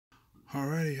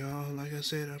Alrighty, y'all. Like I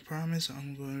said, I promise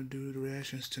I'm going to do the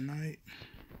reactions tonight.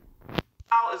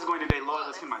 How is it going today, Lord?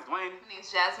 Let's get my Dwayne. My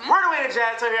name's Jasmine. We're Dwayne and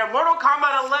Jazz here. Mortal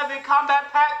Kombat 11 Combat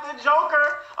Pack the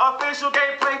Joker official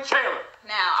gameplay trailer.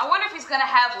 Now, I wonder if he's gonna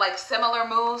have like similar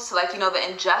moves to like, you know, the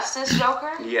Injustice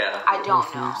Joker. Yeah. I don't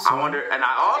know. I wonder, and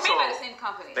I also. They're made by the same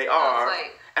company. They so are.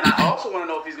 like... And I also want to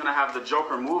know if he's gonna have the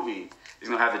Joker movie. He's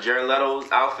gonna have the Jared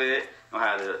Leto's outfit. He's gonna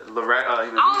have the Loretta. I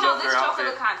don't know. This Joker outfit.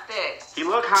 look kind of thick. He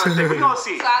look kind of thick. We're gonna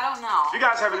see. So I don't know. If you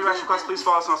guys have any reaction requests, please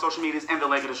follow us on social medias and the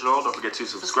link in the show. Don't forget to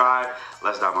subscribe.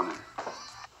 Let's dive on in.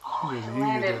 Oh, it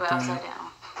landed but upside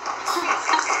down.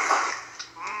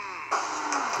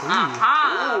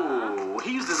 Ooh,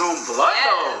 he used his own blood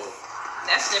though.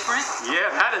 That's different.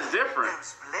 Yeah, that is different.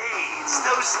 Those blades,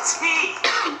 those teeth.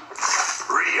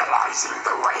 Realizing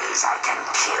the ways I can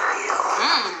kill you.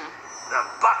 The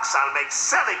bucks I'll make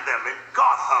selling them in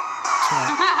Gotham.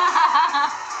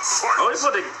 Oh, he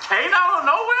put a cane out of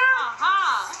nowhere?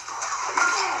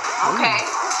 Okay.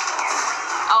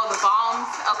 Oh, the bombs.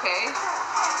 Okay.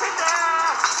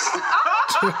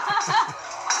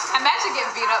 Imagine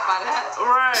getting beat up by that.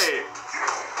 Right.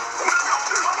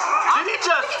 Did he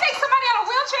just... Did he take somebody out of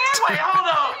a wheelchair? Wait, hold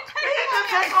on. Did he just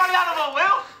take somebody out of a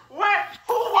wheel? Wait,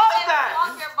 who was that?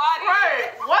 Their body.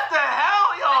 Right. What the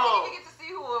hell, yo? I didn't even get to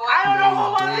see who it was. I don't know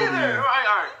who it was either. All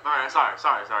right. Sorry,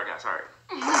 guys. Sorry.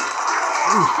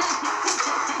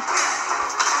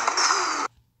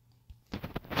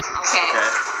 Okay.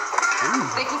 I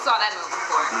think he saw that move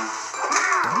before.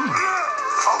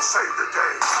 I'll save the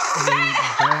day.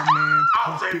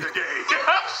 I'll save the day.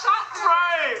 Shot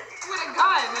Right. with a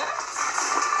gun.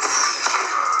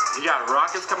 You got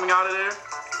rockets coming out of there?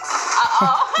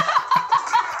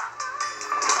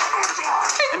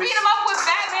 He beat him up with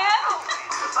Batman.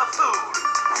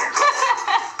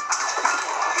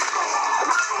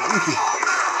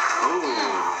 Ooh,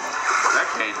 that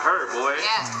can't hurt, boy.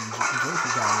 Yeah.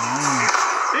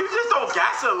 He just don't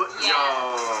gas it. Yeah.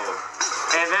 Yo.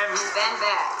 And then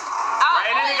that. right,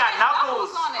 and then they got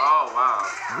knuckles. On it. Oh wow.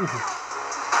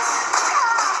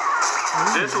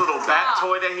 This little bat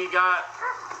toy that he got.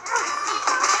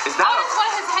 Is that it's one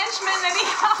of his henchmen that he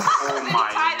Oh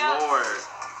my lord.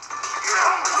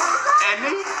 And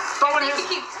he throwing his... He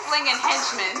keeps slinging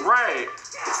henchmen. Right.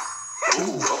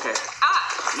 Ooh, okay.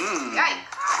 Yikes.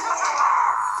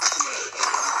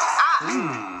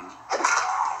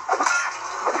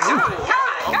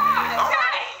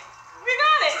 Got it. We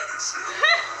got it.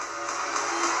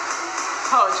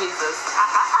 Oh, Jesus.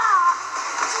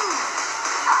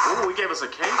 Ooh, he gave us a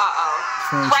cake.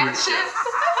 Friendship.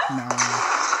 No.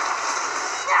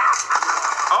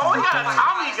 Oh, he got a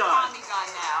Tommy gun. Tommy gun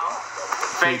now.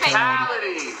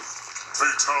 Fatality.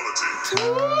 Fatality.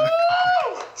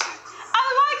 I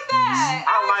like that. I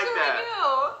like that.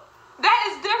 Do. That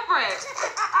is different.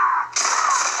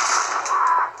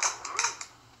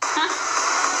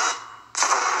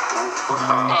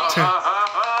 I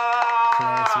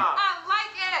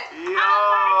like it.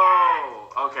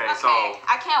 Yo. Okay, so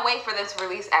I can't wait for this to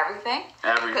release everything.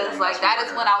 Because like that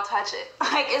is when I'll touch it.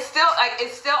 It's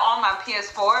still on my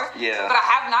PS4. Yeah. But I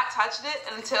have not touched it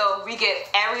until we get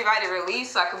everybody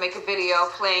released, so I can make a video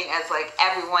playing as like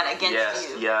everyone against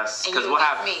you. Yes. And Because you we'll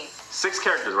have me. 6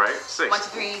 characters, right? 6. 1, 2,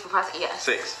 3, 4, 5, 6. Yes.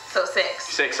 6. So 6.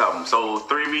 6 of them. So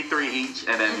 3v3 each,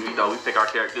 and then we pick our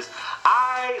characters.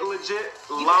 I legit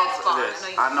love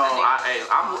this. I know.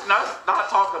 I'm not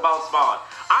talking about Spawn.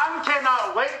 I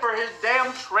cannot wait for his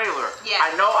damn trailer. Yeah.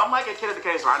 I know. I'm like a kid at the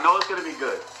case, so I know it's gonna be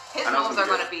good. His moves are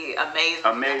gonna be amazing.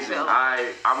 Amazing.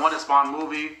 I want a Spawn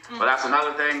movie, but that's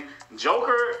another thing.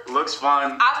 Joker looks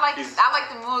fun. I like the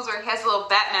moves where he has a little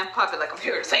Batman puppet, like I'm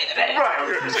here to say today. Right. I'm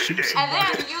here to say today. And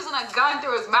then using a gun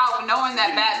through his mouth, knowing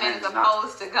that Batman is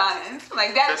opposed to guns.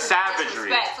 Like that is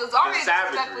savagery. disrespect. So it's already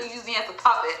disrespectful using it as a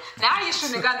puppet. Now you're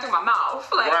shooting a gun through my mouth.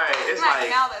 Like, right. It's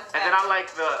like now that's and then I like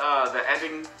the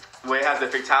ending where it has the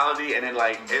fatality, and then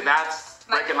and that's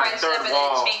breaking like third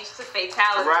wall. And then it changed to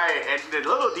fatality. Right, and the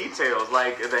little details,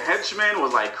 like the henchman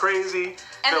was like crazy.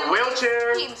 And the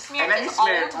wheelchair, and then he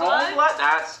smeared own blood.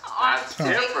 That's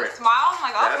different. Smile. I'm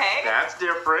like, okay. That's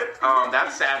different.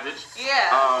 That's savage.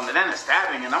 Yeah. And then the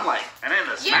stabbing, and I'm like, and then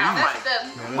the yeah, the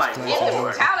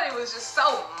brutality was just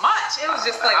so much. It was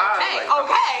just like, okay,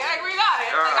 like we got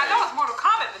it. Like I know it's Mortal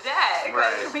Kombat, but dang,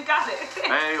 right. we got it.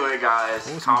 Anyway, guys,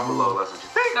 comment below. Let's what you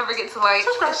think. Don't forget to like,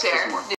 share.